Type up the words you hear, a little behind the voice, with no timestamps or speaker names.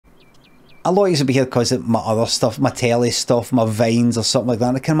a lot of you will be here because of my other stuff, my telly stuff, my vines or something like that.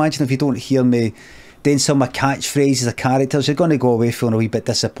 And I can imagine if you don't hear me doing some of my catchphrases or characters, you're going to go away feeling a wee bit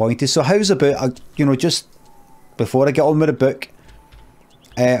disappointed. So how's about, you know, just before I get on with the book,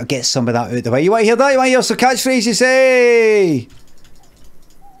 I'll get some of that out the way. You want to hear that? You want to hear some catchphrases? Hey!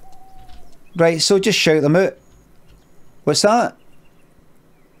 Right, so just shout them out. What's that?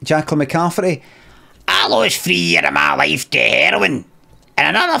 Jacqueline McCafferty. I lost 3 years of my life to heroin,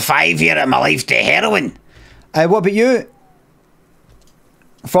 and another 5 years of my life to heroin. What about you?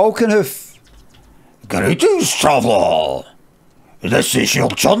 Falconhoof. Greetings, traveller. This is your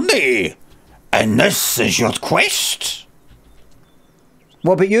journey, and this is your quest.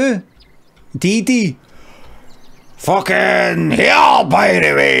 What about you? Dee Dee. Fucking hell, by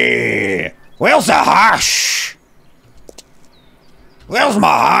the way. Where's the hash? Where's my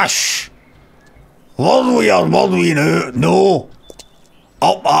hash? Were we or were we now? No.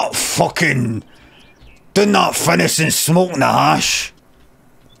 Up that fucking... Doing that finish and smoking the hash.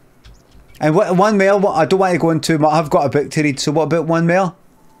 And what, one more, I don't want to go into, I've got a book to read, so what about one more?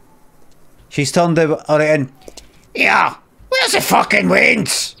 She's turned it in. Yeah, where's the fucking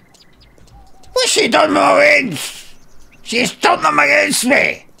wings? What's she done with my wings? She's turned them against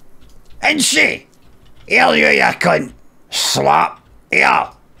me. Ain't she? Here you cunt. Slap.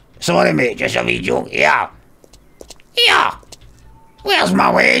 Yeah. Sorry mate, just a wee joke. Yeah. Yeah. Where's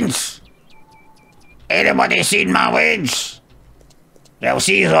my wings? Anybody seen my wings? Well,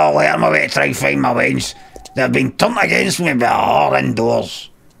 see all there, my way to try and find my wings. They've been turned against me by a whore indoors.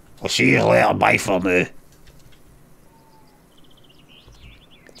 We'll see you later, bye for now.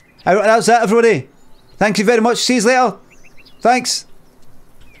 That's it, everybody. Thank you very much. See you later. Thanks.